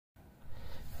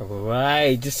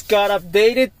Alright, just got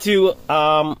updated to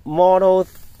Model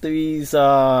 3's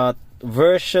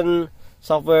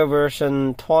software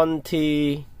version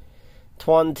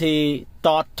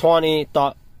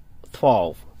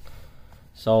 20.20.12.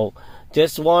 So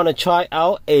just want to try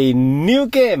out a new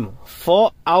game,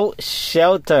 Fallout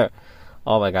Shelter.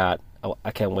 Oh my god,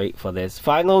 I can't wait for this.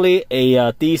 Finally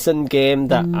a decent game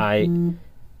that I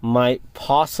might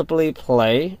possibly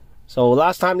play. So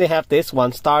last time they have this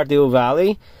one, Stardew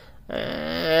Valley,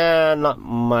 not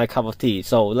my cup of tea.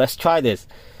 So let's try this.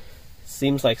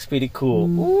 Seems like it's pretty cool.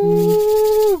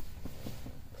 Ooh.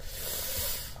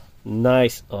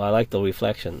 Nice. Oh, I like the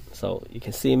reflection. So you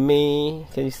can see me.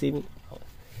 Can you see me?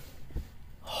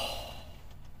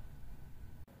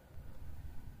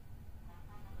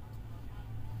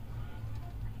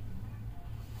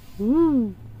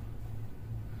 Ooh.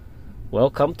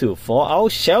 Welcome to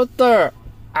Fallout Shelter.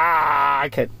 I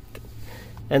can't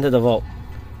enter the vault.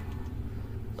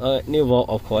 New vault,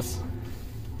 of course.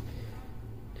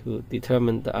 To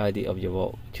determine the ID of your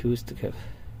vault, choose to keep.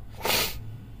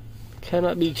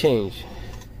 Cannot be changed.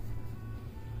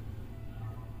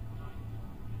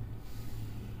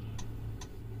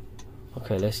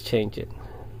 Okay, let's change it.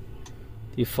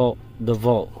 Default the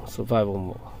vault, survival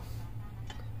mode.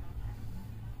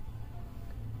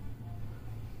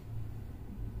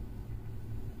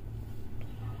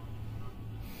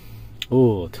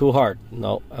 Ooh, too hard.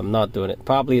 No, I'm not doing it.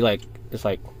 Probably like it's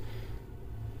like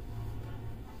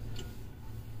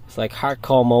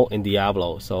hardcore mode in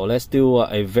Diablo. So let's do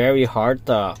a very hard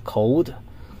code.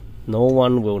 No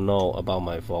one will know about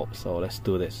my vault. So let's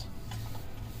do this.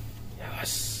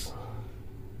 Yes.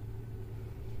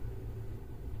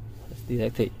 Let's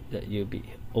detect that you'll be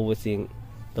overseeing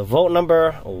the vault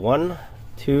number 1,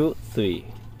 2, 3.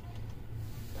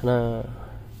 Ta-da.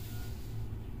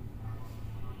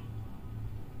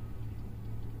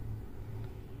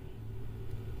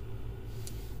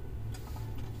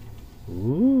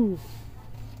 Ooh.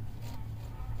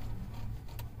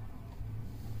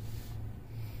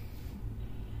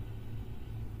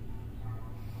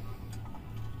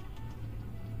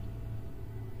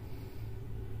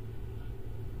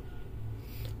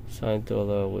 Sign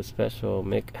dollar with special,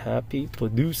 make happy,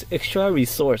 produce extra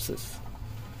resources.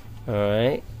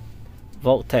 Alright.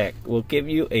 Vault Tech will give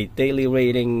you a daily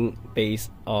rating based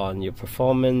on your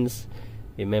performance.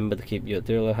 Remember to keep your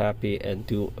dealer happy and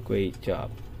do a great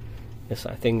job. Yes,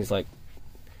 I think it's like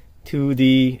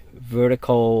 2D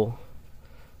vertical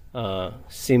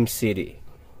Sim City,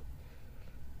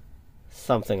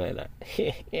 something like that.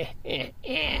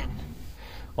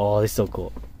 Oh, it's so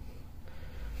cool.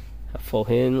 For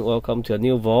him, welcome to a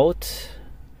new vault.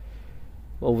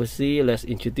 Oversee, let's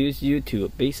introduce you to a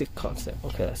basic concept.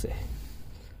 Okay, let's see.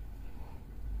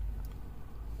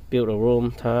 Build a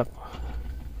room, tap.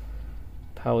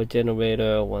 Power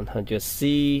generator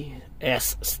 100C.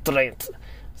 S strength.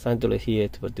 Sign here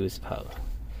to produce power.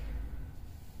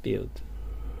 Build.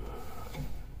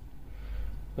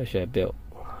 Where should I build?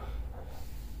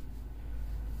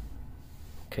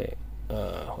 Okay,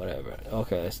 whatever.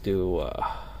 Okay, let's do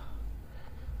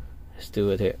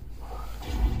it here.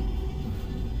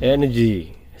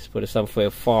 Energy. Let's put it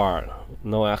somewhere far.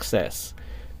 No access.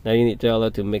 Now you need dollar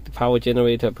to make the power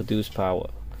generator produce power.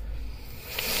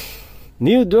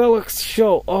 New deluxe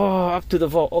show. Oh, up to the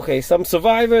vault. Okay, some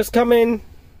survivors coming.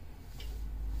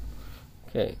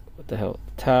 Okay, what the hell?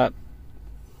 Tap.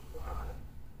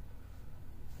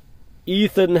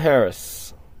 Ethan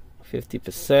Harris,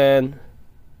 50%.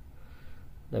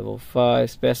 Level 5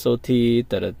 specialty.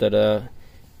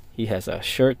 He has a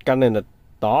shirt gun and a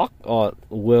dog, or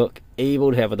will able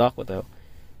to have a dog. What the hell?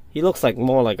 He looks like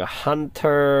more like a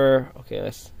hunter. Okay,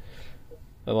 let's.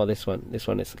 What about this one? This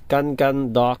one is gun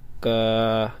dog.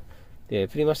 Yeah,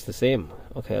 pretty much the same.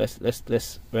 Okay,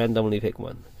 let's randomly pick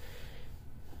one.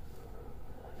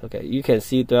 Okay, you can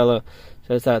see dollar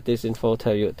says that this info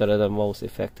tell you that are the most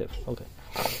effective. Okay,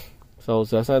 so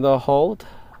just hold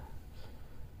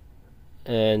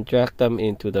and drag them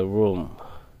into the room.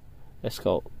 Let's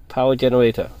go. Power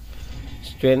generator.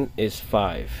 Strength is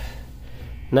 5.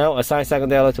 Now assign second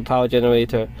dollar to power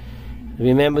generator.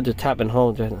 Remember to tap and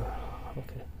hold.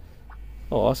 Okay.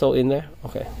 Oh, also in there.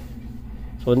 Okay.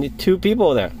 So we need 2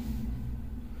 people there.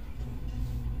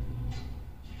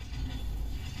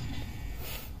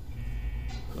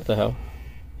 What the hell?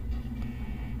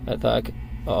 I thought I could.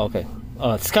 Oh, okay.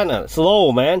 Oh, it's kind of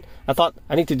slow, man. I thought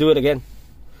I need to do it again.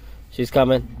 She's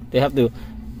coming. They have to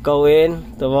go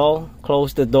in the wall,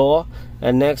 close the door,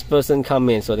 and next person come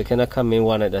in. So they cannot come in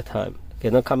one at a time.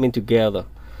 Cannot come in together.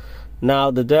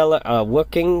 Now the dweller are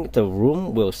working. The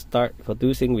room will start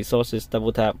producing resources.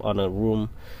 Double tap on a room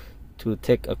to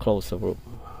take a closer room.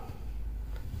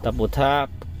 Double tap.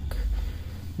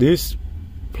 This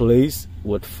place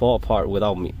would fall apart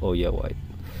without me. Oh yeah, right.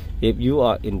 If you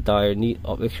are in dire need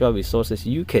of extra resources,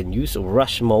 you can use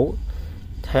rush mode.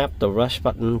 Tap the rush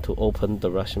button to open the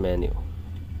rush menu.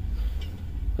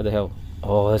 What the hell?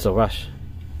 Oh, there's a rush.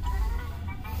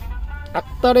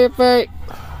 Activate.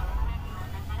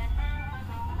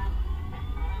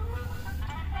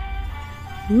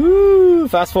 Woo!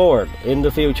 Fast forward in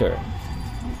the future.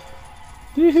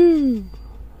 Woohoo!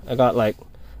 I got like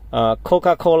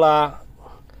Coca-Cola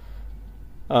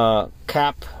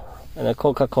cap and a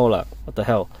Coca-Cola. What the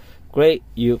hell? Great,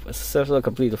 you've successfully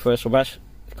completed the first rush.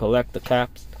 Collect the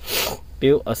caps.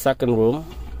 Build a second room.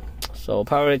 So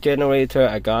power generator,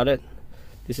 I got it.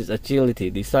 This is agility.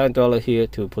 Design dweller here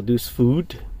to produce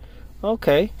food.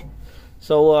 Okay.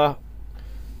 So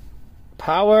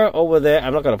power over there.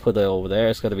 I'm not gonna put it over there.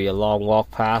 It's gonna be a long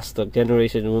walk past the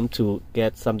generation room to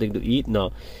get something to eat.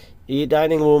 No,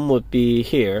 dining room would be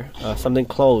here. Something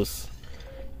close.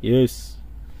 Yes.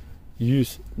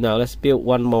 Now let's build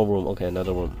one more room. Okay,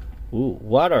 another room. Ooh,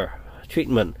 water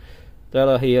treatment.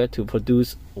 Dweller here to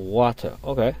produce water.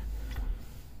 Okay.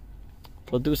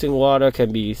 Producing water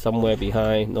can be somewhere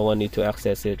behind. No one need to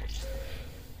access it.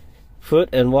 Food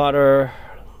and water.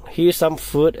 Here's some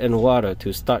food and water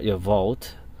to start your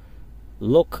vault.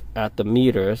 Look at the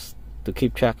meters to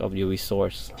keep track of your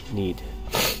resource need.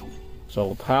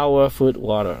 So power, food,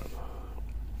 water.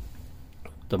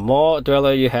 The more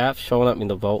dweller you have showing up in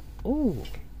the vault. Ooh.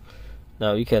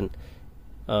 Now you can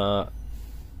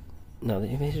now the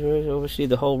image oversee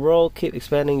the whole row. Keep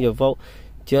expanding your vault.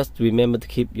 Just remember to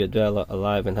keep your dweller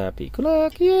alive and happy. Good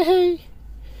luck, yay!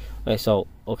 Okay, so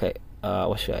okay,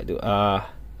 what should I do?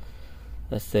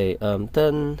 Let's say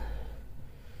done.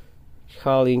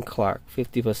 Colleen Clark,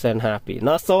 50% happy.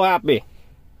 Not so happy.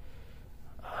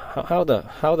 How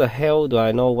the hell do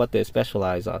I know what they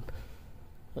specialize on?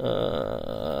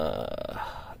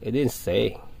 It didn't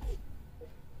say.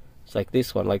 It's like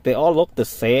this one. Like they all look the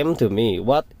same to me.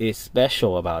 What is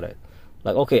special about it?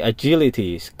 Like okay,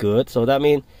 agility is good. So that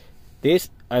means this.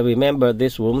 I remember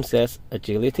this room says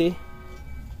agility.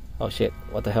 Oh shit!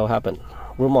 What the hell happened?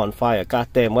 Room on fire. God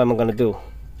damn! What am I gonna do?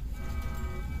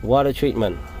 Water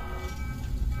treatment.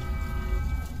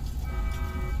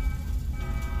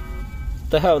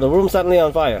 The hell? The room suddenly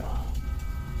on fire.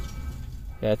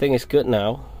 Yeah, I think it's good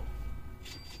now.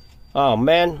 Oh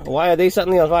man, why are they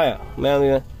suddenly on fire?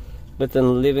 Man,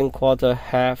 within living quarter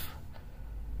have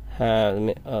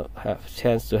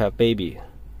chance to have baby.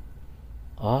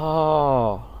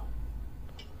 Oh,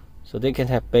 so they can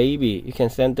have baby. You can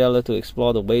send Della to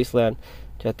explore the wasteland.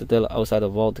 Check the Della outside the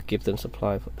vault to give them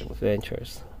supply for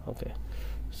adventures. Okay,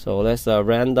 so let's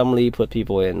randomly put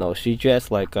people in. No, she dressed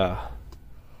like I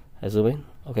zoom in.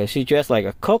 Okay, she dressed like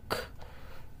a cook.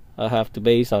 I have to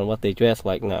base on what they dress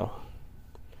like now.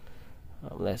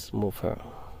 Let's move her.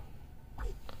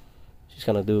 She's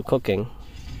gonna do cooking.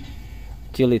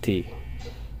 Agility.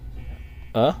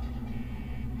 Oh,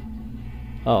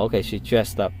 okay, she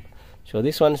dressed up. So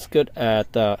this one's good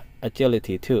at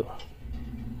agility too.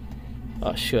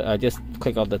 Oh shit, I just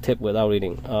click off the tip without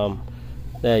reading.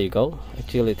 There you go,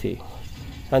 agility.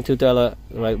 And $2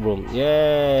 right room.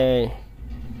 Yay!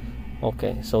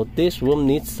 Okay, so this room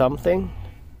needs something.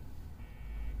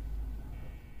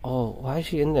 Oh, why is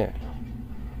she in there?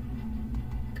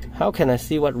 How can I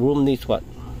see what room needs what?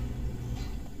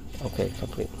 Okay,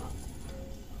 complete.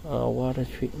 Water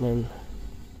treatment.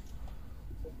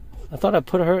 I thought I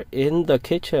put her in the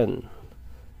kitchen.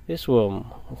 This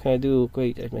room. Okay, I do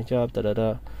great at my job. Da da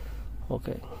da.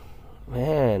 Okay,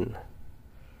 man.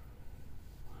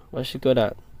 What's she good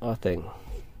at? Nothing.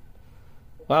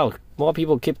 Wow, more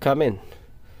people keep coming.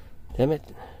 Damn it.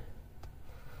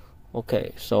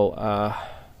 Okay, so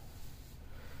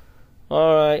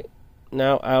all right.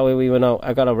 Now I will even know.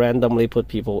 I gotta randomly put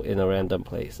people in a random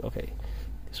place. Okay,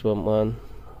 this one.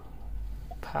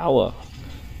 Power.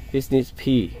 This needs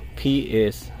P. P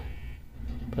is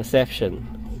perception.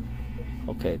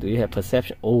 Okay, do you have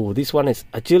perception? Oh, this one is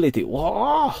agility.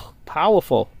 Wow,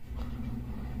 powerful.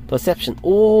 Perception.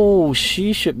 Oh,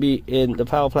 she should be in the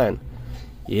power plant.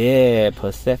 Yeah,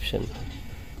 perception.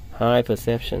 High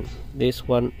perception. This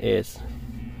one is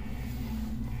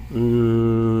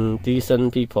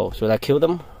decent people. Should I kill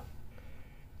them?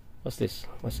 What's this?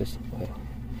 What's this? Okay.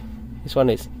 This one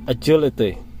is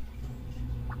agility.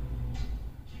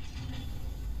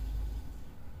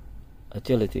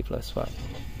 Agility +5.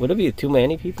 Would it be too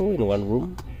many people in one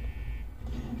room?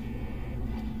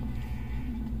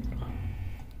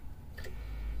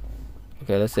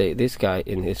 Okay, let's say this guy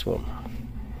in his room.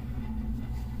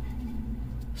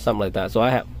 Something like that. So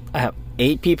I have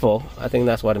 8 people. I think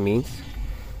that's what it means.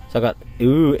 So I got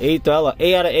 $8. 8 out of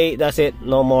 8. That's it.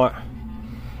 No more.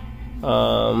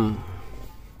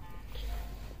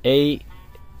 8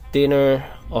 dinner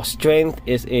or strength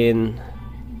is in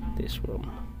this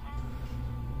room.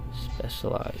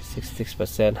 Specialized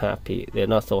 66% happy. They're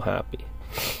not so happy.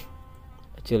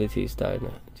 Agility is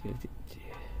diner. Agility.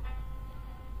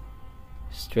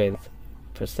 Strength,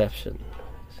 perception.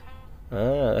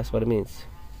 Ah, that's what it means.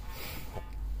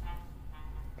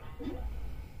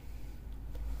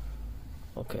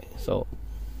 Okay, so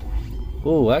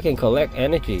I can collect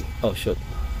energy. Oh shoot.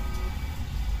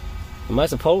 Am I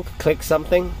supposed to click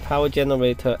something? Power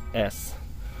generator S.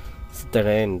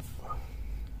 Strength.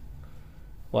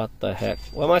 What the heck?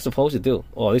 What am I supposed to do?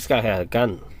 Oh, this guy had a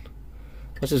gun.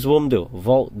 What's his room do?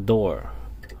 Vault door.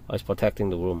 Oh, he's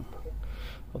protecting the room.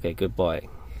 Okay, good boy.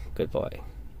 Good boy.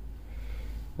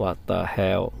 What the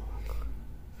hell?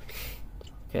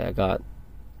 Okay, I got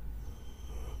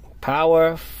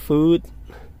power, food,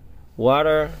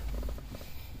 water.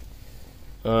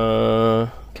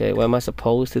 Okay, what am I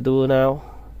supposed to do now?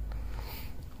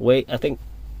 Wait, I think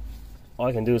all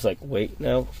I can do is like wait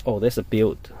now. Oh, there's a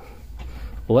build.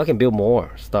 Oh, I can build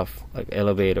more stuff like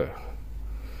elevator.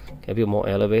 Can I build more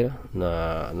elevator?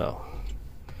 Nah, no.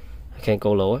 I can't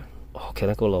go lower. Oh, can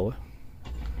I go lower?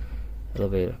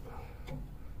 Elevator.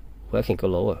 Well, I can go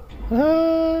lower.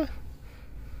 Ah.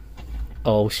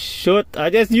 Oh shoot! I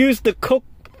just used the cook.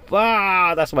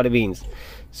 Ah, that's what it means.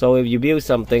 So if you build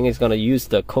something, it's gonna use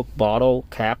the cook bottle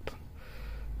cap.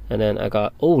 And then I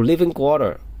got living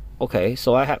quarter. Okay,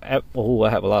 so I have I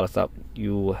have a lot of stuff.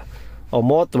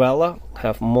 More dweller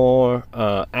have more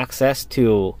access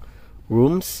to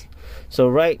rooms. So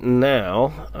right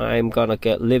now I'm gonna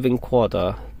get living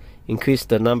quarter, increase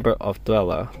the number of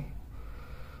dweller.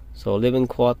 So living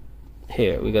quarter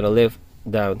here, we're gonna live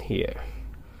down here.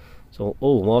 So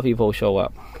more people show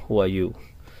up. Who are you?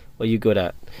 What are you good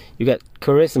at? You get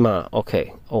charisma.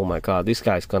 Okay. Oh my god, this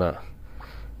guy's gonna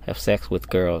have sex with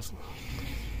girls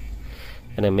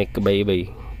and then make a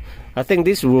baby. I think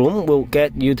this room will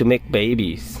get you to make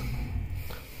babies.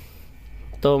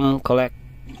 Collect.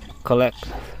 Collect.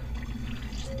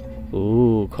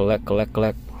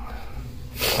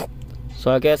 So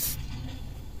I guess,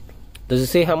 does it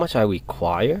say how much I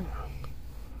require?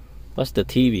 What's the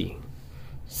TV?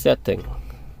 Setting.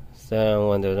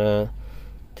 Sound,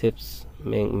 tips,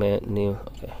 main menu.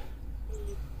 Okay.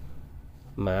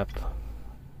 Map.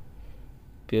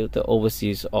 Build the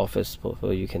overseas office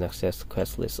before you can access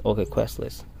quest list. Okay, quest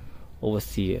list.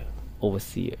 Overseer. What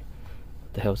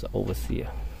the hell's an overseer?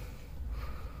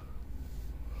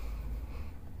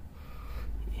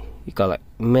 You got like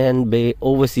man bay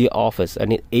overseer office. I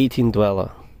need 18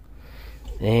 dweller.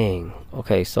 Dang.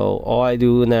 Okay, so all I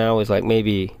do now is like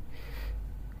maybe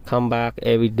come back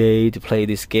every day to play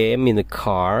this game in the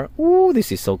car. Ooh,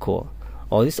 this is so cool.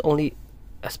 Oh, this is only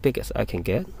as big as I can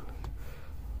get.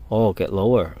 Oh, get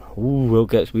lower. Ooh, we'll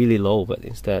get really low, but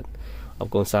instead of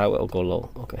going sideways, I'll go low.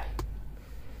 Okay.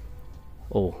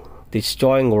 Oh,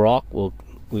 destroying rock will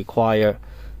require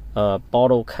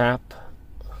bottle cap.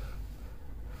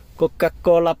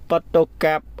 Coca-Cola bottle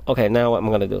cap. Okay, now what am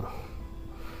I gonna do?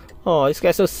 Oh, this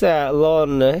guy's so sad,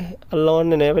 alone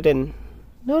and everything.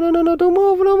 No, don't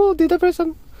move, the other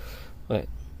person. Okay.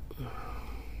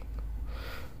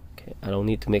 Okay, I don't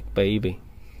need to make baby.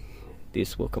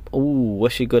 This will come. Ooh,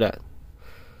 what's she good at?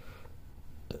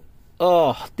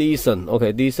 Oh, decent.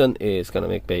 Okay, decent is gonna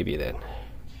make baby then.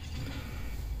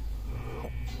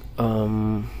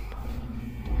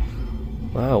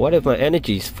 Wow, what if my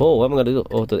energy is full? What am I gonna do?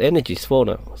 Oh, the energy is full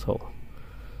now. So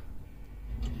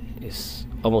it's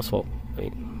almost full. I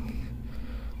mean,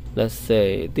 let's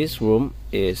say this room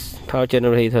is power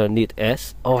generator need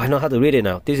S. Oh, I know how to read it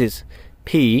now. This is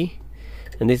P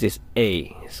and this is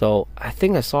A. So I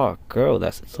think I saw a girl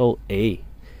that's so A.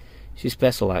 She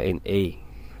specialized in A.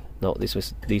 No, this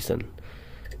was decent.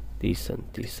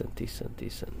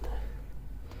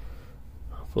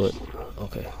 Foot.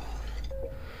 Okay.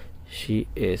 She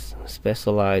is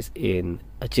specialized in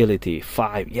agility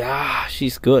 5. Yeah,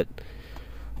 she's good.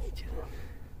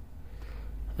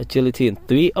 Agility in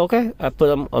 3. Okay, I put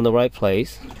them on the right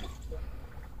place.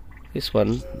 This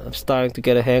one, I'm starting to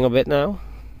get a hang of it now.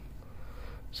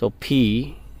 So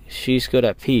P, she's good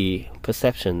at P.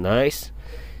 Perception, nice.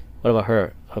 What about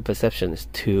her? Her perception is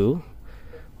 2.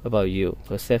 What about you?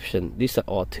 Perception, these are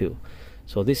all 2.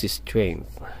 So this is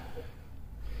strength.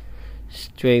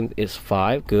 Strength is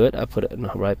 5. Good, I put it in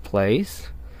the right place.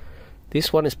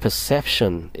 This one is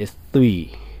perception, is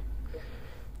 3.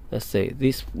 Let's say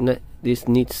this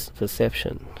needs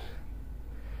perception.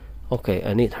 Okay,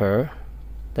 I need her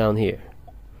down here.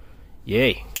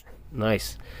 Yay,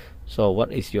 nice. So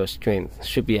what is your strength?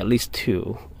 Should be at least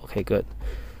 2. Okay, good.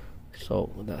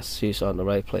 So that's, she's on the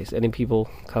right place. Any people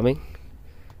coming?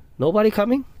 Nobody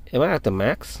coming? Am I at the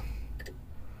max?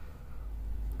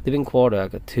 Living quarter, I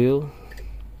got 2.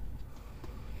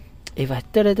 If I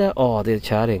did it, oh, they're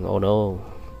chatting. Oh no,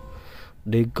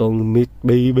 they gonna meet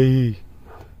baby.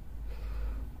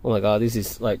 Oh my god, this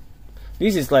is like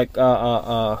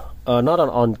not an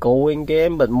ongoing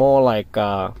game, but more like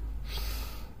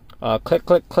click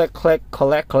click click click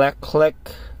collect collect click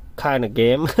kind of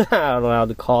game. I don't know how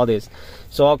to call this.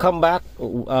 So I'll come back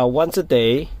once a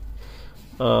day,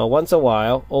 once a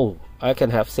while. Oh, I can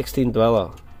have 16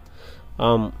 dweller.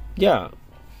 Yeah,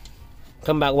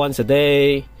 come back once a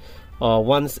day, or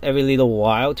once every little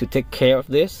while to take care of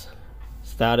this.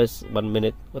 Status 1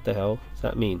 minute. What the hell does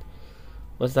that mean?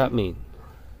 What's that mean?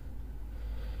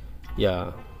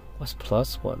 Yeah, what's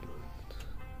 +1?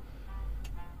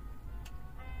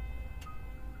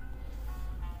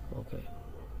 Okay.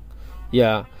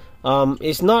 Yeah,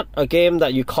 it's not a game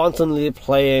that you constantly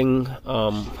playing,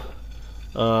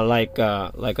 like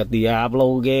a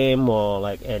Diablo game or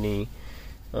like any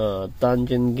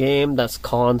dungeon game that's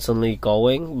constantly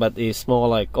going, but it's more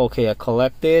like, okay, I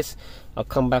collect this, I'll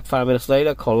come back 5 minutes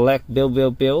later, collect,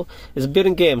 build. It's a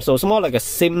building game, so it's more like a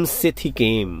Sim City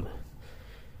game.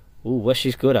 Ooh, what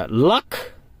she's good at?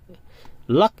 Luck.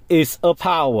 Luck is a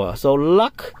power, so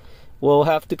luck will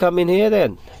have to come in here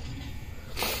then.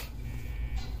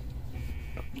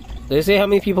 They say how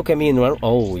many people can be in one?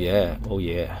 Oh yeah, oh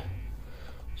yeah.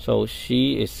 So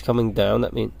she is coming down.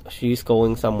 That means she's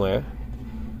going somewhere.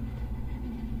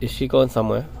 Is she going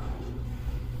somewhere?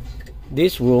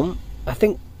 This room, I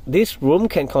think this room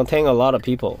can contain a lot of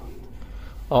people.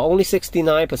 Only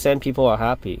 69% people are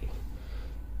happy.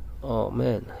 Oh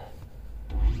man.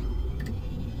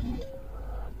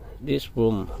 This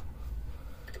room,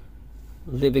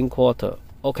 living quarter.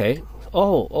 Okay.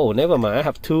 Oh, never mind. I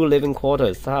have 2 living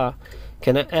quarters.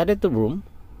 Can I edit the room?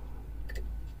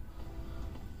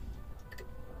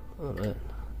 Oh man.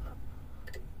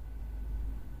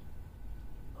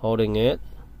 Holding it.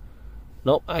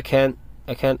 Nope, I can't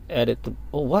edit the.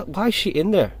 Oh, what? Why is she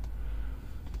in there?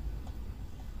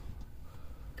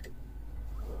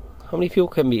 How many people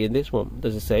can be in this room?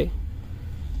 Does it say?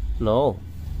 No.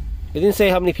 It didn't say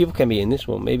how many people can be in this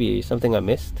room. Maybe something I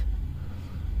missed.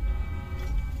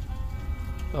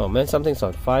 Oh man, something's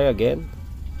on fire again.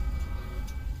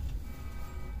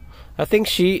 I think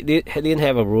she didn't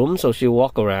have a room, so she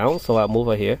walked around. So I'll move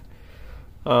her here.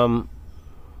 Where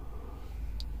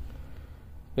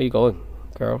you going,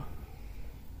 girl?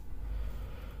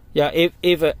 Yeah,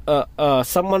 if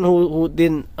someone who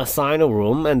didn't assign a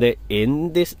room and they're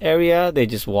in this area, they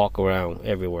just walk around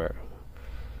everywhere.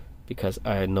 Because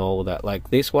I know that like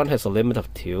this one has a limit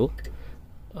of 2.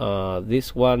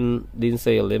 This one didn't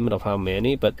say a limit of how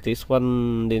many, but this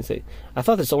one didn't say. I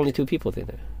thought there's only 2 people in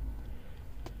there.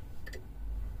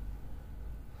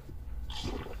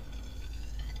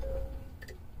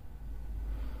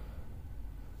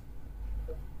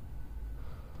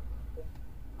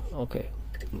 Okay,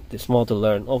 there's more to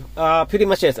learn. Oh, pretty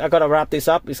much yes. I gotta wrap this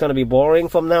up. It's gonna be boring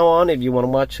from now on. If you want to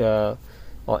watch, or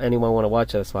anyone want to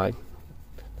watch, that's fine.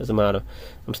 Doesn't matter.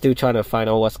 I'm still trying to find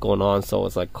out what's going on. So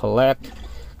it's like collect.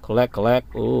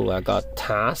 Ooh, I got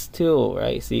tasks too,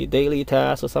 right? See, daily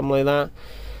tasks or something like that.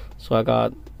 So I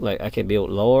got like I can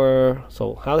build lower.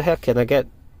 So how the heck can I get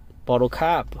bottle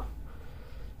cap?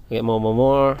 I get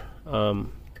more.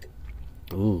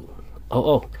 Ooh.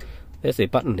 Oh. There's a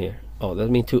button here. Oh,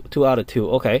 that means two out of 2.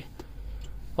 Okay.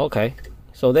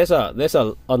 So there's a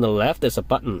on the left. There's a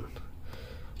button.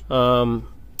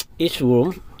 Each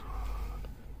room.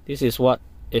 This is what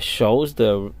it shows,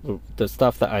 the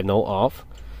stuff that I know of.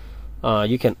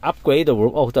 You can upgrade the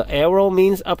room. Oh, the arrow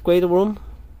means upgrade the room.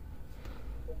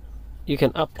 You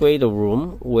can upgrade the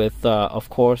room with, of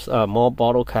course, more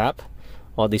bottle cap,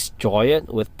 or destroy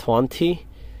it with 20.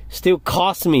 Still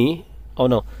cost me. Oh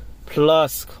no.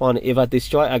 Plus 20. If I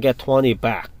destroy, I get 20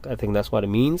 back. I think that's what it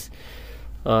means.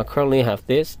 Currently have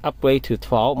this. Upgrade to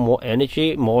 12. More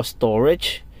energy, more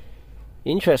storage.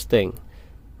 Interesting.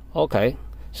 Okay.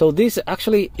 So this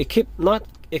actually it keep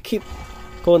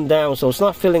going down. So it's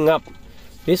not filling up.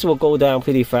 This will go down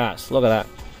pretty fast. Look at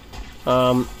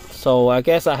that. So I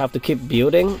guess I have to keep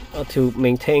building to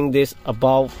maintain this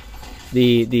above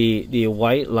the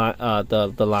white line,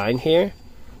 the line here.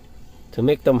 To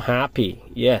make them happy.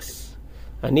 Yes,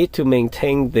 I need to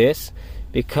maintain this,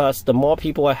 because the more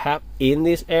people I have in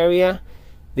this area,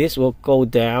 this will go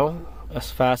down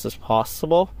as fast as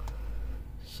possible.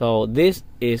 So this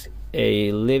is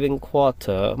a living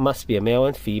quarter, must be a male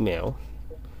and female.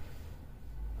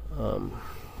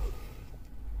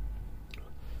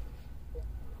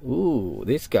 Ooh,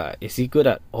 this guy, is he good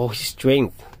at, oh, his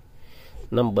strength,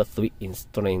 number 3 in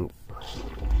strength,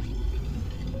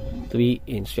 3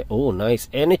 in strength. Oh, nice.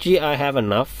 Energy I have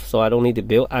enough, so I don't need to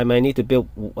build. I might need to build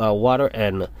water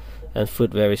and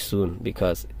food very soon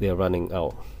because they're running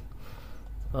out.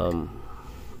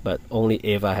 But only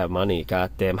if I have money. God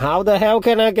damn, how the hell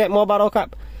can I get more bottle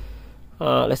cap?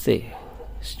 Let's see,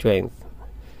 strength.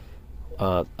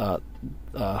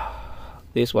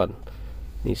 This one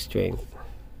needs strength.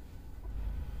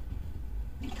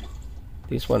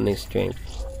 This one needs strength.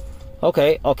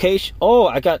 Okay, oh,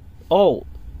 I got, oh,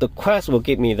 the quest will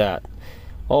give me that.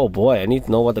 Oh boy, I need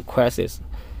to know what the quest is.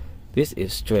 This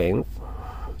is strength.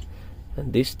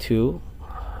 And these two,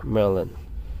 Maryland.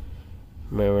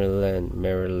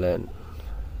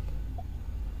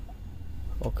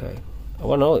 Okay, I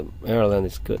want to know Maryland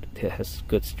is good. It has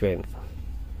good strength.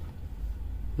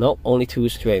 No, only 2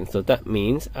 strength. So that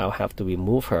means I'll have to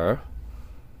remove her.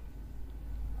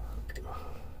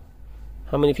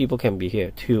 How many people can be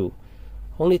here? 2.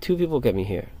 Only 2 people can be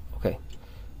here. Okay.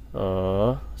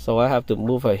 So I have to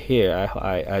move her here.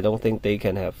 I don't think they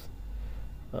can have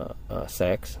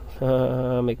sex.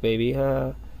 Make baby.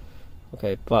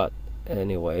 Okay, but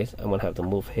anyways, I'm gonna have to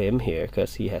move him here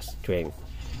because he has strength.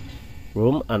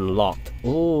 Room unlocked.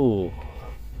 Ooh.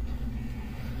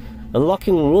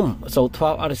 Unlocking room. So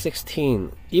 12 out of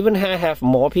 16. Even I have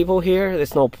more people here,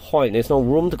 there's no point. There's no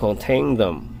room to contain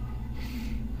them.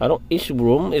 I don't. Each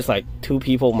room is like 2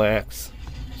 people max.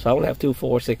 So I only have 2,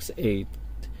 4, 6, 8.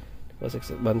 4, 6,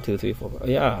 1, 2, 3, 4.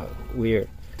 Yeah, weird.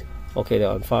 Okay, they're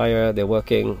on fire. They're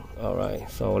working. All right.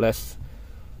 So let's.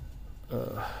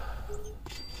 Okay,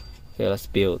 let's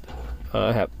build.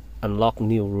 I have unlocked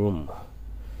new room.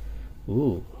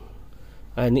 Ooh.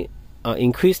 I need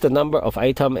increase the number of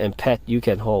item and pet you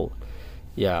can hold.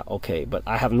 Yeah, okay, but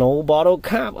I have no bottle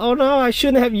cap. Oh no, I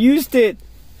shouldn't have used it.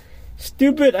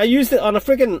 Stupid, I used it on a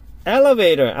freaking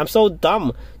elevator. I'm so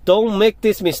dumb. Don't make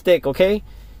this mistake, okay?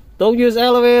 Don't use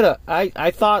elevator. I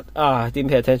thought, I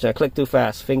didn't pay attention. I clicked too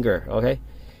fast. Finger, okay?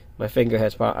 My finger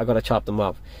has power. I gotta chop them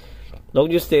off. Don't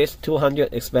use this.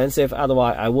 200 expensive.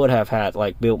 Otherwise, I would have had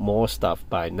like built more stuff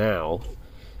by now.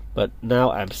 But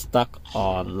now I'm stuck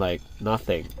on like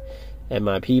nothing. And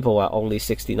my people are only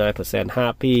 69%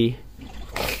 happy.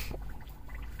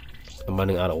 I'm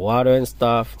running out of water and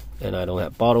stuff. And I don't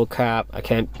have bottle cap. I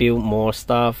can't build more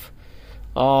stuff.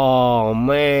 Oh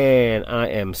man, I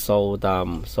am so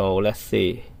dumb. So let's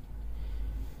see.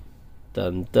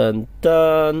 Dun dun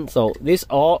dun. So this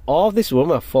all this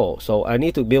room are full. So I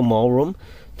need to build more room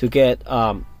to get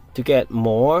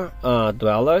more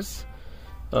dwellers.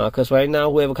 Because right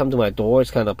now whoever come to my door is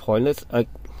kind of pointless.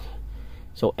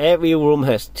 So every room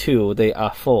has 2. They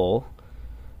are full.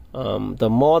 The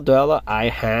more dweller I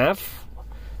have,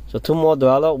 so 2 more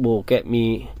dweller will get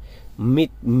me med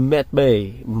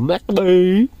bay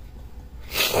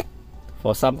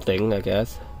for something, I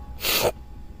guess.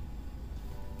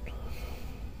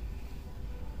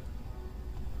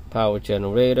 Power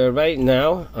generator. Right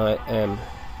now I am.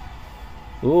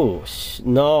 Ooh,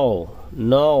 no.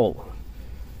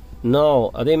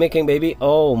 Are they making baby?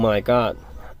 Oh my god,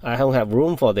 I don't have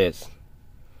room for this.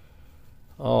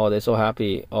 Oh, they're so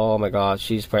happy. Oh my god,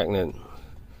 she's pregnant.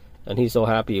 And he's so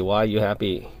happy. Why are you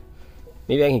happy?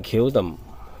 Maybe I can kill them.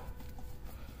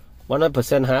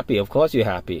 100% happy. Of course you're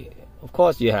happy. Of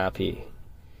course you're happy.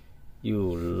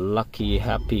 You lucky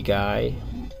happy guy.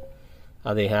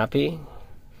 Are they happy?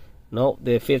 No,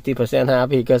 they're 50%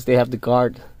 happy because they have to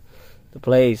guard the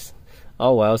place.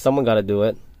 Oh well, someone gotta do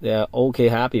it. They're okay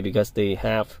happy because they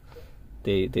have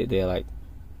they're like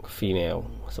female,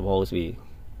 supposed to be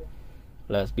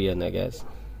lesbian, I guess,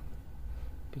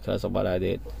 because of what I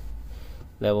did.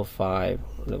 Level 5.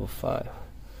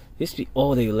 This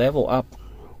oh, they level up.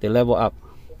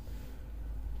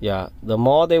 Yeah, the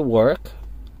more they work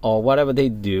or whatever they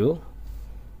do,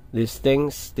 these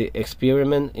things, the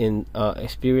experiment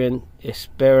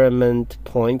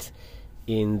points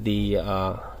in the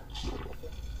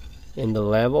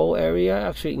level area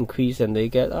actually increase and they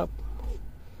get up.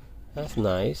 That's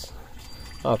nice.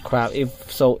 Oh crap,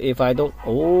 if I don't,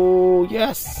 oh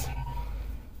yes.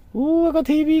 Ooh, I got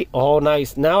TV. Oh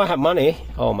nice, now I have money.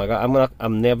 Oh my god,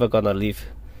 I'm never gonna leave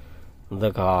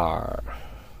the car.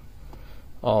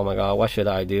 Oh my god, what should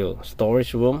I do?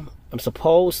 Storage room. I'm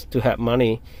supposed to have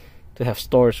money to have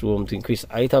storage room to increase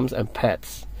items and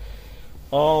pets.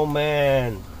 Oh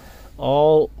man.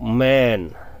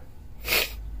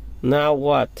 Now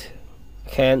what?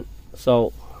 can't.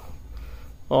 So,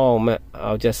 oh man,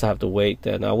 I'll just have to wait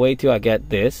then. I'll wait till I get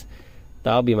this.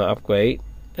 That'll be my upgrade.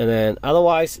 And then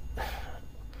otherwise,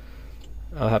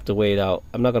 I'll have to wait out.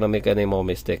 I'm not gonna make any more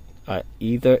mistake.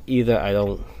 Either I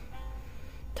don't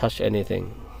touch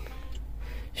anything.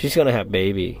 She's gonna have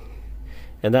baby,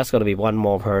 and that's gonna be one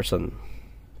more person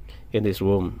in this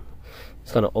room.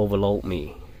 It's gonna overload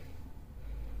me.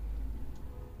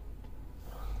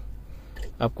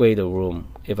 Upgrade the room.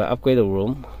 If I upgrade the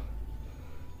room,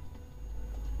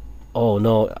 oh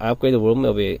no, I upgrade the room,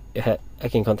 it'll be, I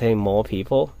can contain more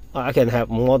people. I can have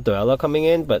more dweller coming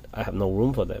in, but I have no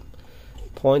room for them.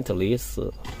 Pointless.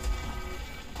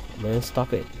 Man,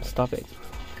 stop it. Stop it.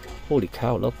 Holy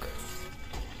cow, look.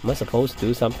 Am I supposed to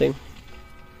do something?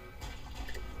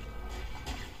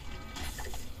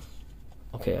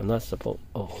 Okay, I'm not supposed.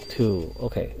 Oh, 2.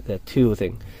 Okay, the 2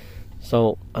 thing.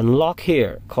 So, unlock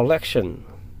here. Collection.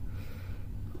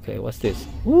 Okay, what's this?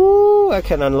 Woo! I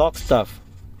can unlock stuff.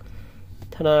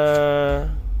 Ta-da!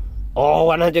 Oh,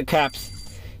 100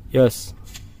 caps. Yes.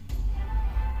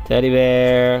 Teddy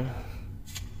bear.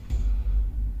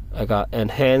 I got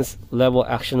enhanced level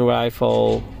action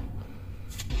rifle.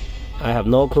 I have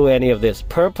no clue any of this.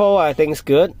 Purple, I think is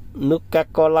good.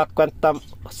 Nuka-Cola Quantum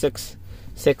 6,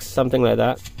 something like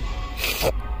that.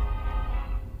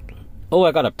 Oh,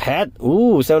 I got a pet.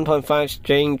 Ooh, 7.5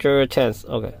 stranger chance.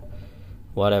 Okay,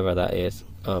 whatever that is.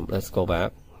 Let's go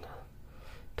back.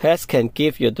 Pets can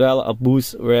give your dweller a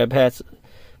boost. Rare pets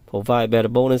provide better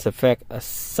bonus effect.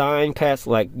 Assign pets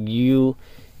like you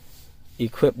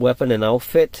equip weapon and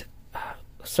outfit.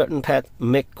 Certain pets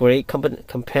make great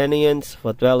companions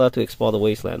for dweller to explore the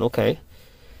wasteland. Okay.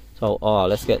 So,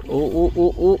 let's get.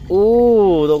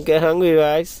 Ooh! Don't get hungry,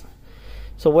 guys.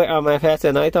 So, where are my pets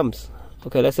and items?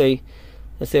 Okay, let's say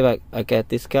if I get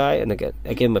this guy and I give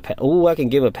him a pet. Oh, I can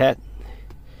give him a pet,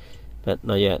 but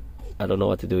not yet. I don't know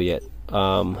what to do yet.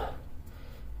 Am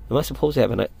I supposed to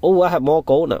have an? Oh, I have more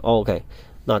gold now. Oh, okay,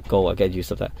 not gold. I get use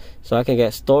of that. So I can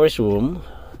get storage room.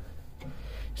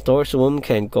 Storage room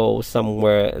can go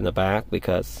somewhere in the back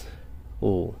because,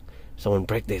 ooh, someone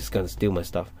break this, gonna steal my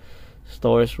stuff.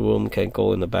 Storage room can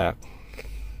go in the back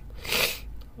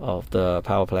of the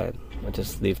power plant. I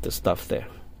just leave the stuff there.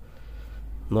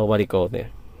 Nobody go there.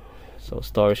 So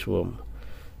storage room.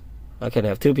 I can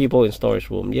have 2 people in storage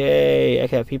room. Yay! I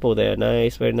can have people there.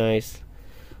 Nice, very nice.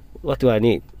 What do I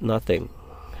need? Nothing.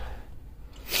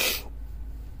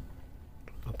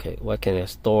 Okay, what can I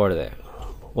store there?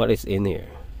 What is in here?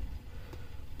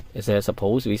 Is there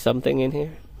supposed to be something in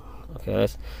here? Okay,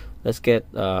 let's get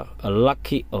a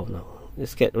lucky. Oh no,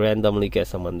 let's randomly get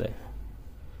someone there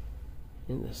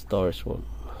in the storage room.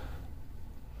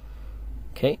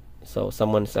 Okay, so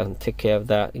someone's gonna take care of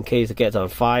that in case it gets on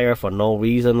fire for no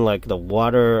reason, like the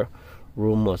water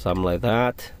room or something like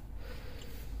that.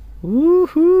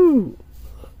 Woohoo!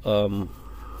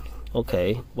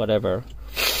 Okay, whatever.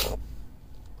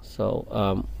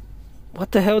 So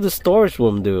what the hell does storage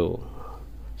room do?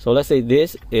 So let's say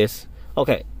this is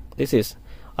okay. This is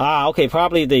okay.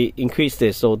 Probably they increased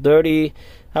this. So 30.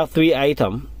 I have 3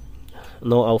 items.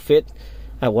 No outfit.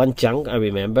 I have 1 junk. I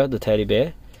remember the teddy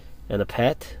bear and a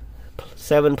pet.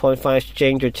 7.5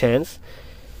 stranger chance.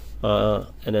 And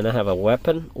then I have a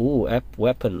weapon. Ooh,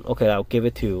 weapon. Okay, I'll give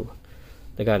it to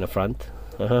the guy in the front.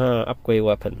 Upgrade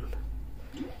weapon.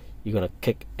 You're gonna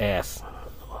kick ass.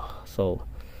 So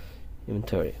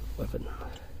inventory weapon.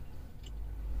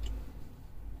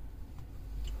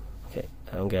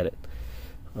 I don't get it.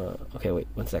 Okay, wait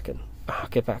 1 second.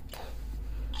 Get back.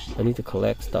 I need to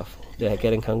collect stuff. They're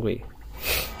getting hungry.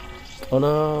 Oh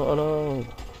no! Oh no!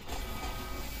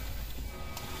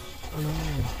 Oh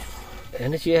no!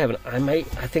 Energy I have. I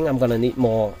think I'm gonna need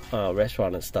more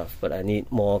restaurant and stuff, but I need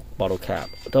more bottle cap.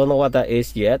 Don't know what that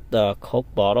is yet. The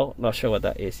Coke bottle. Not sure what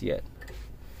that is yet.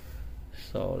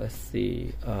 So let's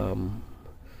see.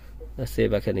 Let's see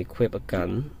if I can equip a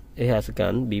gun. It has a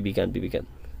gun. BB gun.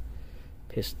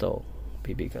 Pistol,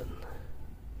 BB gun.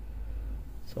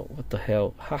 So what the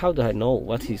hell? How do I know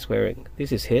what he's wearing?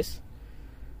 This is his.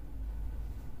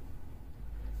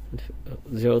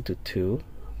 0 to 2.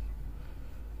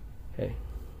 Okay.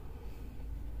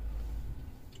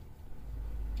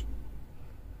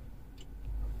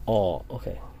 Oh,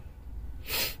 okay.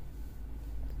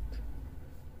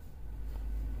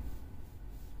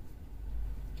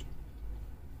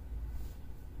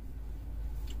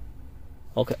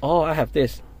 Okay. Oh, I have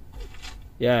this.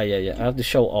 Yeah. I have to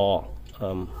show all.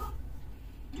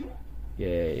 Yeah,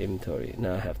 inventory.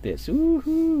 Now I have this.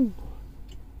 Woohoo!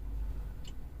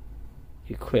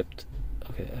 Equipped.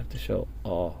 Okay, I have to show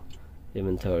all.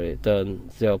 Inventory done.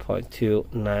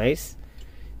 0.2. Nice.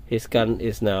 His gun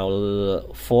is now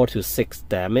 4 to 6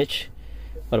 damage.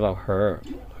 What about her?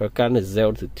 Her gun is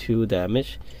 0 to 2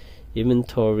 damage.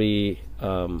 Inventory,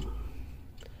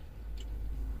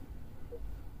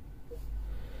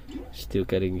 still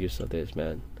getting used to this,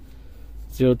 man.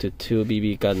 0 to 2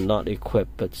 BB gun not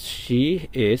equipped, but she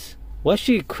is. What's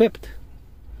she equipped?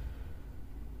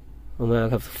 Oh man, I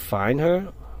have to find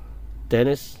her.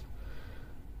 Dennis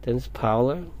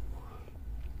Powler.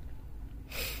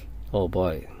 Oh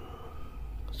boy.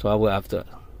 So I will have to.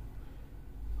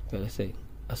 Okay, let's say,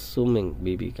 assuming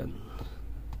BB gun.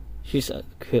 She's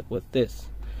equipped with this.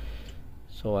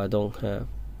 So I don't have.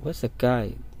 Where's the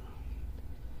guy?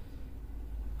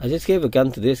 I just gave a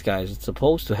gun to this guy. It's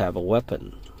supposed to have a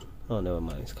weapon. Oh, never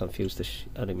mind. It's confused the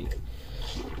enemy.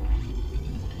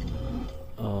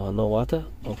 Oh, no water?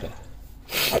 Okay.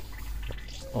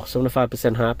 Oh,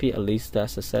 75% happy. At least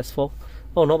that's successful.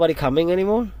 Oh, nobody coming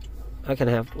anymore? I can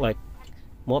have, like,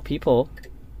 more people.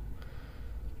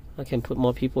 I can put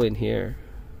more people in here.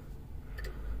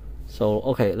 So,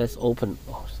 okay, let's open.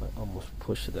 Oh, I almost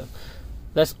pushed them.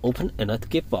 Let's open another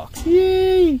gift box.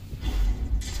 Yay!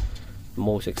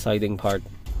 Most exciting part.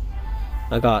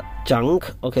 I got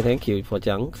junk. Okay, thank you for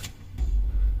junk.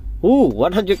 Ooh,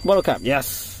 100 bottle cap.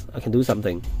 Yes, I can do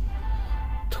something.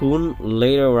 Tune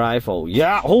laser rifle.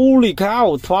 Yeah, holy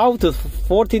cow, 12 to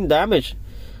 14 damage.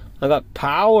 I got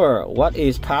power. What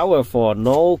is power for?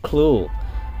 No clue.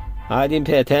 I didn't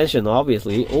pay attention,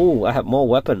 obviously. Ooh, I have more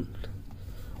weapon.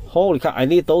 Holy cow, I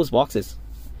need those boxes.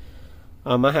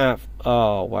 I have.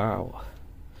 Oh wow.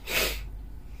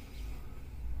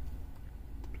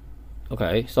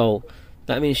 Okay, so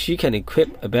that means she can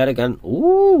equip a better gun.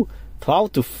 Ooh,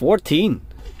 12 to 14.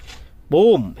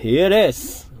 Boom, here it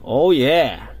is. Oh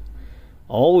yeah.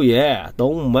 Oh yeah,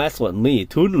 don't mess with me.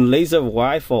 Tune laser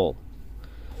rifle.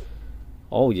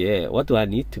 Oh yeah, what do I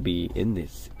need to be in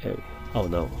this area? Oh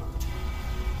no.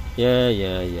 Yeah.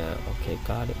 Okay,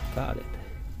 got it.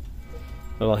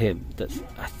 What about him?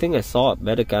 I think I saw a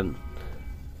better gun.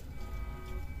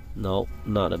 No,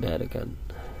 not a better gun.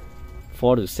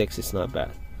 4 to 6 is not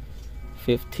bad.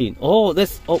 15. Oh,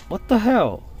 this. Oh, what the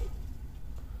hell?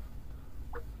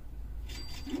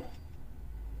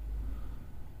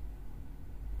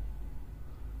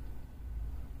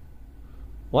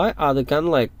 Why are the gun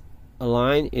like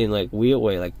aligned in like weird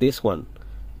way? Like this one,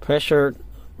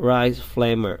 pressurized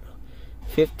flamer,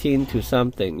 15 to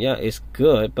something. Yeah, it's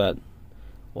good, but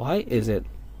why is it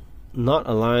not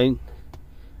aligned?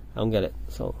 I don't get it.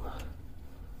 So.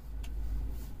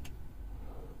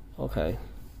 Okay.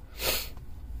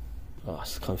 Oh,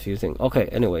 it's confusing. Okay,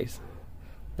 anyways.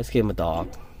 Let's give him a dog.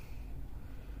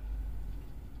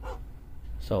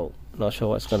 So, not sure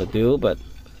what it's gonna do, but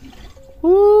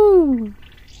woo!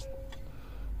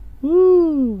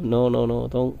 Woo! No,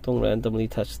 don't randomly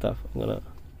touch stuff. I'm gonna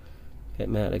get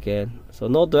mad again. So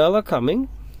no dweller coming.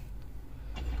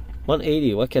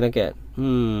 180, what can I get? I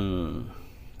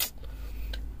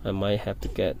might have to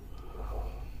get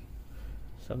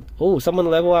some. Oh,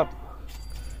 someone level up.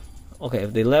 Okay,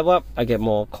 if they level up, I get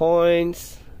more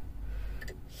coins.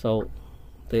 So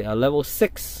they are level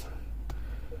 6.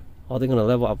 Oh, they're gonna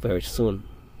level up very soon.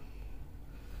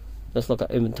 Let's look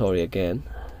at inventory again.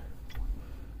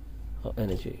 Oh,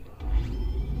 energy.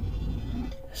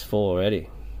 It's full already.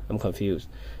 I'm confused.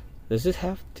 Does this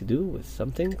have to do with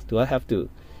something? Do I have to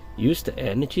use the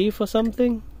energy for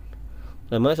something?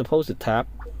 Am I supposed to tap?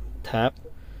 I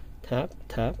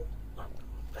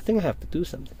think I have to do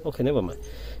something. Okay, never mind.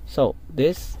 So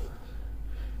this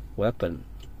weapon.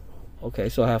 Okay,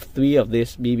 so I have 3 of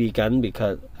this BB gun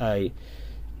because I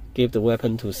gave the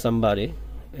weapon to somebody,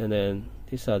 and then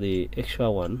these are the extra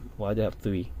one. Why do I have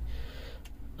 3?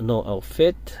 No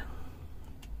outfit.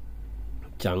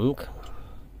 Junk.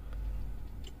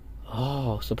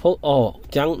 Oh,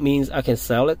 junk means I can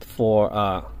sell it for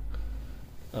a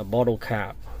bottle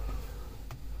cap.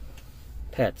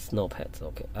 Pets, no pets.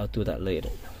 Okay, I'll do that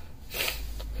later.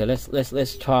 Okay, let's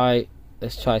try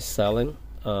selling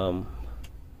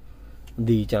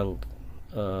the junk.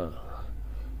 I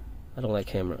don't like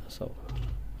camera, so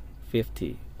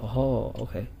 50. Oh,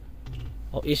 okay.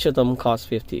 Oh, each of them costs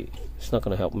 50. It's not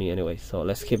gonna help me anyway, so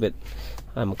let's keep it.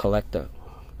 I'm a collector.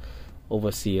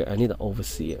 Overseer. I need an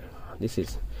overseer. This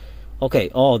is okay.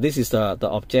 Oh, this is the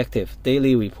objective.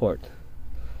 Daily report.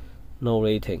 No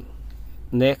rating.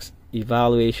 Next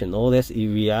evaluation. Oh, that's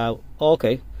eval.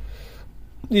 Okay.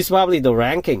 This is probably the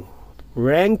ranking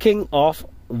of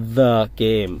the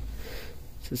game.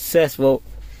 Successful.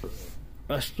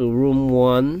 Rush to room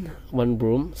one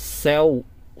room.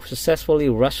 Successfully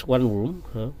rush 1 room.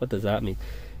 Huh? What does that mean?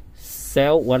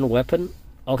 Sell 1 weapon.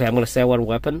 Okay, I'm gonna sell 1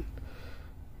 weapon.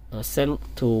 Send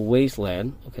to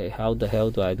wasteland. Okay, how the hell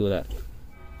do I do that?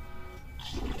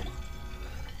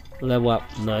 Level up,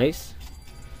 nice.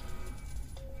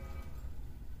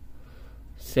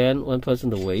 Send one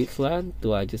person to wasteland.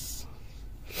 Do I just...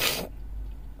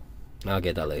 I'll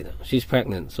get that later. She's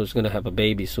pregnant, so she's gonna have a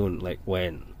baby soon. Like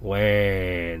when?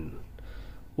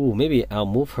 Ooh, maybe I'll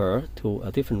move her to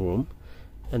a different room,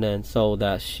 and then so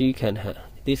that she can have...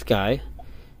 This guy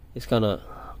is gonna...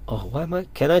 Oh, why am I...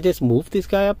 Can I just move this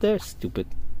guy up there? Stupid.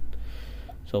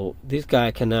 So this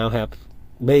guy can now have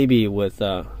baby with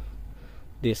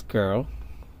this girl.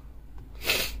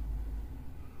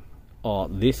 Or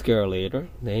this girl later.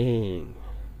 Dang.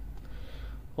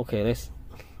 Okay, let's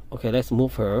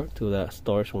move her to the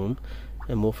storage room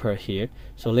and move her here.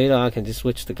 So later I can just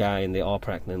switch the guy and they're all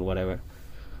pregnant, whatever.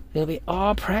 They'll be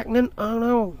all pregnant? Oh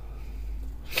no.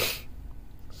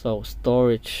 So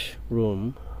storage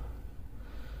room.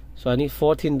 So I need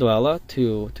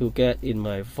 $14 to get in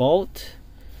my vault.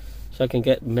 So I can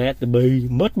get mud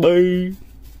bee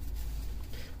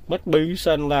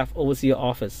sun left overseer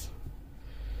office.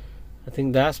 I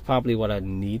think that's probably what I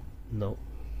need. No.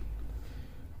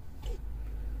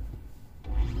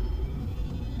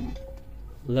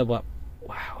 Level up.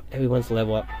 Wow, everyone's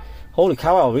level up. Holy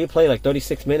cow, I'll replay like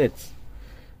 36 minutes.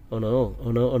 Oh no,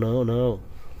 oh no, oh no, oh no.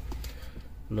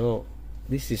 No,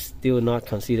 this is still not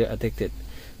considered addicted.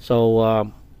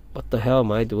 So, what the hell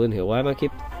am I doing here? Why am I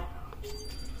keep...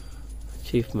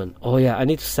 Achievement. Oh yeah, I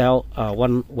need to sell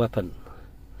one weapon.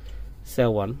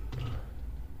 Sell one.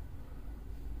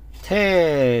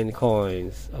 10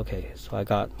 coins. Okay, so I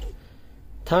got...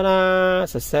 Ta-da!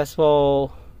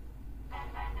 Successful.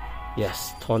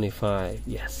 Yes, 25.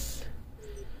 Yes.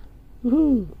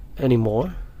 Woohoo! Any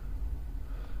more?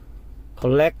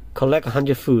 Collect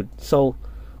 100 food. So,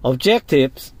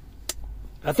 objectives.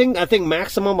 I think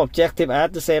maximum objective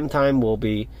at the same time will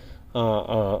be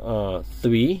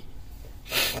 3.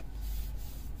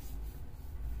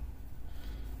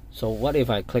 So what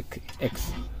if I click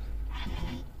X?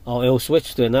 Oh, it'll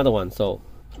switch to another one. So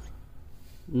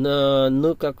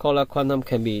Nuka-Cola Quantum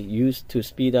can be used to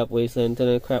speed up wasteland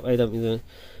internet crap item in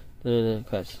the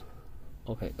crash.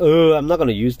 Okay. I'm not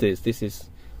gonna use this. This is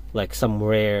like some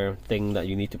rare thing that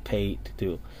you need to pay to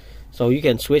do. So you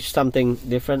can switch something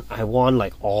different. I want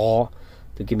like all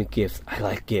to give me gifts. I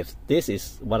like gifts. This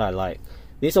is what I like.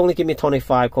 This only give me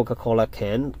 25 Coca-Cola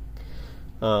can.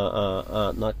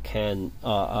 Not can.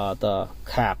 The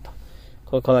cap.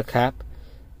 Coca-Cola cap.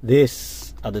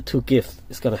 This are the 2 gifts.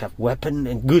 It's gonna have weapon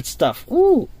and good stuff.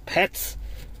 Ooh, pets.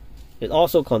 It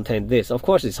also contains this. Of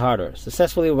course, it's harder.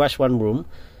 Successfully rush one room.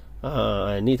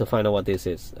 I need to find out what this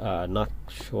is. Not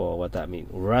sure what that means.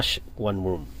 Rush one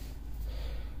room.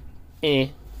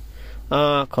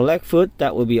 Collect food.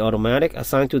 That will be automatic.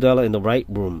 Assign $2 in the right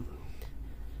room.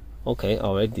 Okay,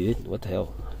 already did. What the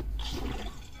hell?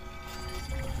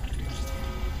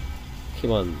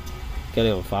 Keep on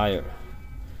getting on fire.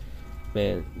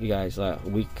 Man, you guys are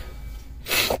weak.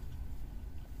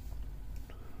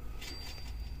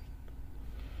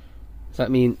 Does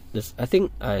that mean this? I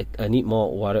think I need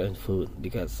more water and food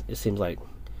because it seems like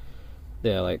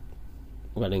they're like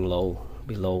running low,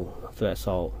 below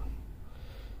threshold.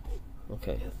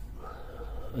 Okay,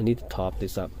 I need to top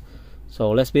this up.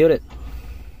 So let's build it.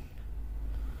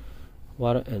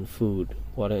 Water and food.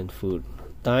 Water and food.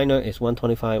 Diner is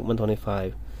 125.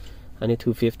 125. I need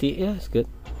 250. Yeah, it's good.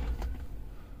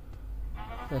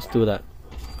 Let's do that.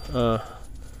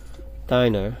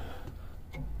 Diner.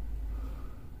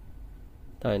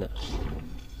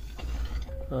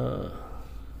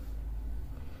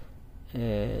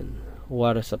 And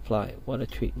water supply. Water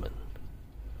treatment.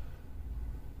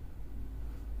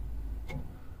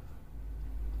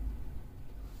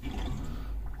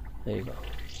 There you go.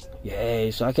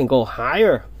 Yay, so I can go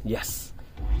higher. Yes.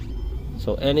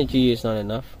 So energy is not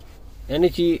enough.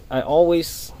 Energy, I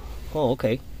always... Oh,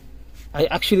 okay. I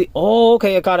actually... Oh,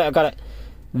 okay, I got it.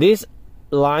 This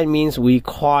line means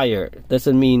require.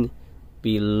 Doesn't mean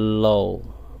below.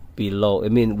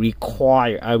 It means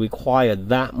require. I require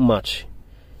that much.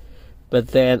 But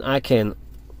then I can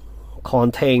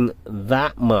contain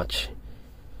that much.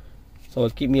 So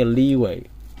it gives me a leeway.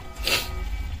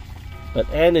 But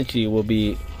energy will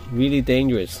be really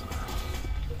dangerous.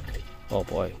 Oh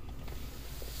boy.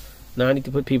 Now I need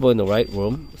to put people in the right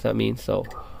room. Does that mean? So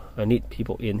I need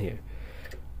people in here.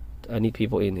 Do I need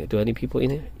people in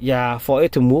here? Yeah, for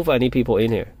it to move I need people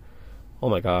in here. Oh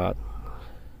my god.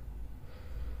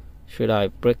 Should I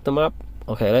break them up?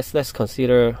 Okay, let's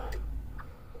consider.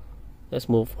 Let's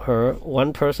move her.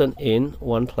 One person in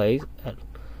one place.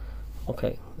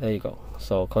 Okay, there you go.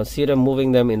 So consider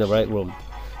moving them in the right room.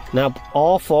 Now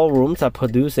all 4 rooms are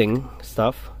producing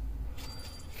stuff.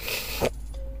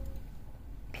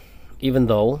 Even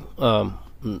though I'm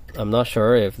not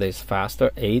sure if there's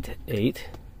faster. 8.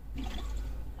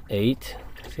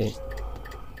 See,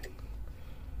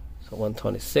 so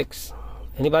 126.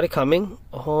 Anybody coming?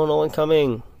 Oh, no one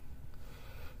coming.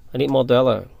 I need more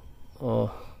dollar.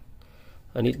 Oh,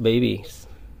 I need babies.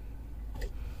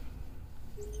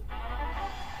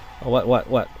 Oh, what?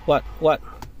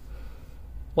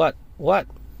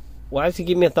 Why does he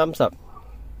give me a thumbs up?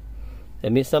 Did I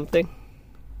miss something?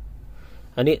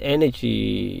 I need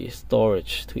energy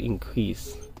storage to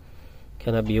increase.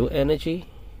 Can I build energy?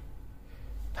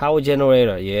 Power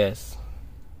generator, yes.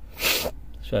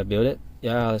 Should I build it?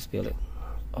 Yeah, let's build it.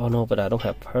 Oh no, but I don't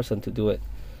have person to do it.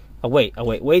 Wait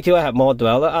till I have more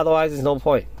dweller, otherwise there's no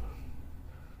point.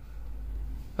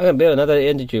 I can build another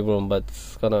energy room, but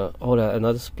it's gonna hold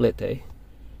another split, eh?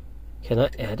 Can I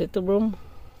edit the room?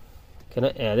 Can I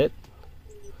edit?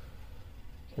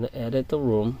 Can I edit the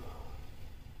room?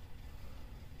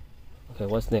 Okay,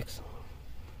 what's next?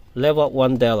 Level up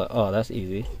 $1. Oh, that's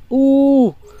easy.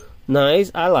 Ooh,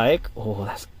 nice. I like. Oh,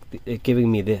 that's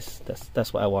giving me this.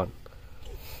 That's what I want.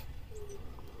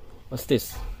 What's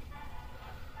this?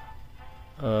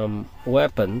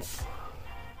 Weapons.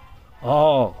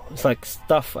 Oh, it's like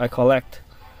stuff I collect.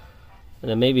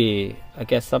 And then maybe I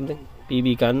get something.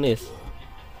 BB gun is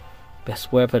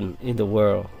best weapon in the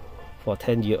world for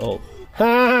 10-year-old.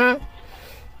 Ha!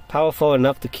 Powerful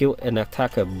enough to kill an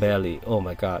attacker barely. Oh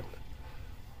my god.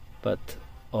 But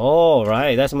oh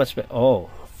right, that's much better. Oh,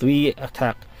 3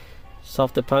 attack.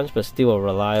 Softer punch but still a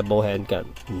reliable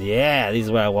handgun. Yeah, this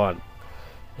is what I want.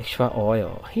 Extra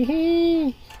oil.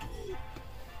 I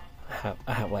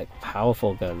have like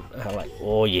powerful gun. I have like,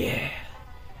 oh yeah,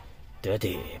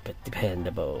 dirty but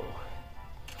dependable.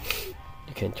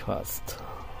 You can trust.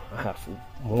 I have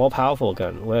more powerful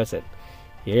gun. Where is it?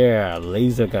 Yeah,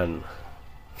 laser gun.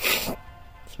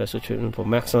 Special treatment for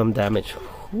maximum damage.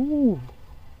 Ooh.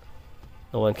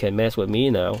 No one can mess with me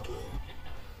now.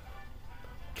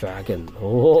 Dragon.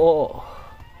 Oh.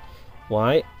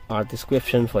 Why are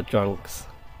description for drunks?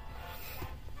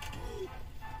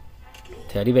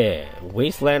 Teddy bear.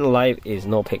 Wasteland life is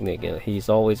no picnic. He's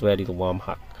always ready to warm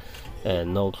hug.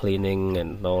 And no cleaning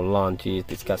and no laundry.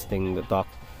 Disgusting. The dog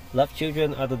love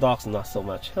children. Other dogs not so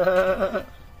much. Oh,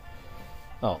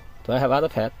 do I have other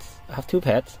pets? I have 2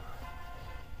 pets.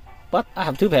 But I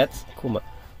have 2 pets. Kuma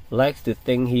likes to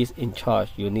think he's in charge.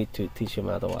 You need to teach him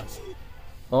otherwise.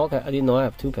 Okay, I didn't know I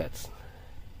have 2 pets.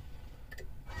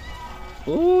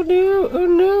 Oh no! Oh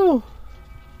no!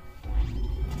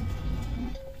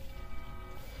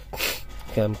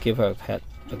 Okay, I'm give her a pet.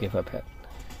 I'll give her a pet.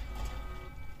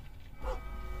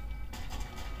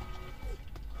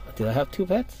 Did I have 2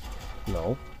 pets?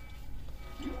 No.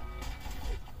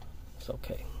 It's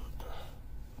okay.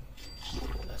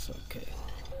 That's okay.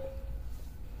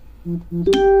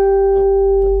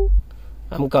 Oh,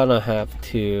 I'm gonna have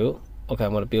to. Okay,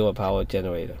 I'm gonna build a power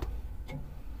generator.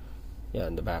 Yeah,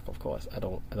 in the back, of course. I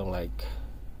don't like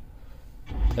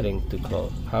getting too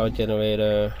close. Power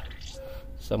generator.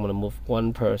 So I'm gonna move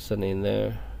 1 person in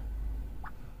there.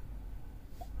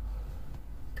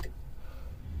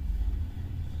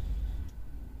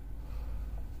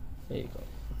 There you go.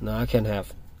 Now I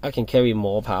can carry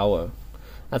more power.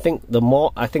 I think the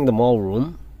more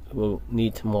room will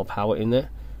need more power in there.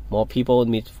 More people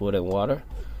need food and water.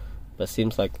 But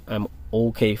seems like I'm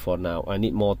okay for now. I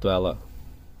need more dweller.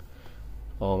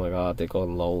 Oh my god, they're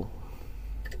going low.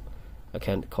 I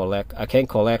can't collect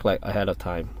like ahead of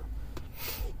time.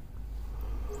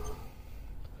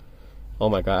 Oh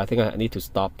my god, I think I need to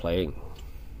stop playing.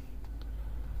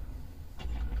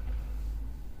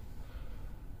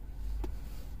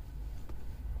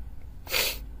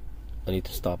 I need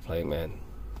to stop playing, man.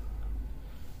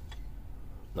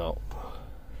 No.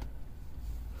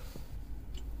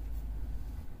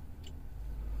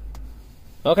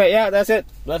 Okay, yeah, that's it.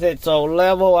 So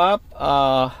level up,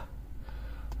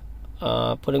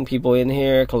 putting people in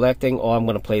here, collecting. Oh, I'm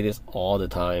gonna play this all the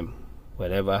time.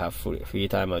 Whenever I have free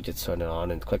time, I'll just turn it on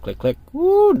and click.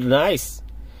 Woo, nice.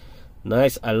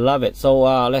 I love it. So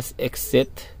let's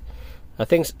exit. I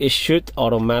think it should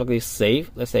automatically save.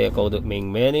 Let's say I go to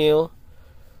main menu.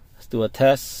 Let's do a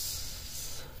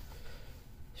test.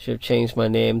 Should change my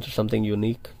name to something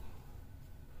unique.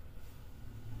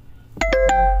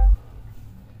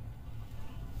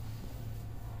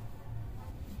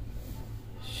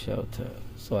 Shelter.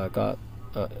 So I got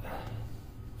a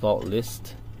vault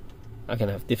list. I can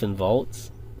have different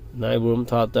vaults. 9 room,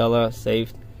 $12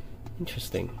 saved.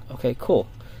 Interesting. Okay, cool.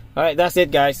 Alright, that's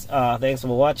it guys. Thanks for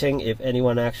watching. If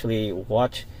anyone actually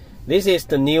watched This is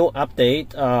the new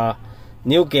update,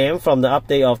 new game from the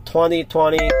update of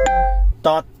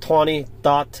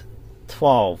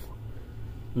 2020.20.12.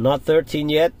 Not 13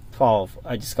 yet, 12.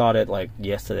 I just got it like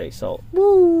yesterday, so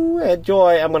woo,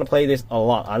 enjoy. I'm gonna play this a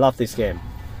lot. I love this game.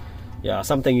 Yeah,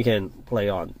 something you can play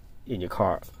on in your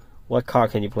car. What car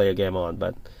can you play a game on?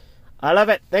 But I love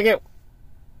it. Thank you.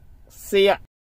 See ya.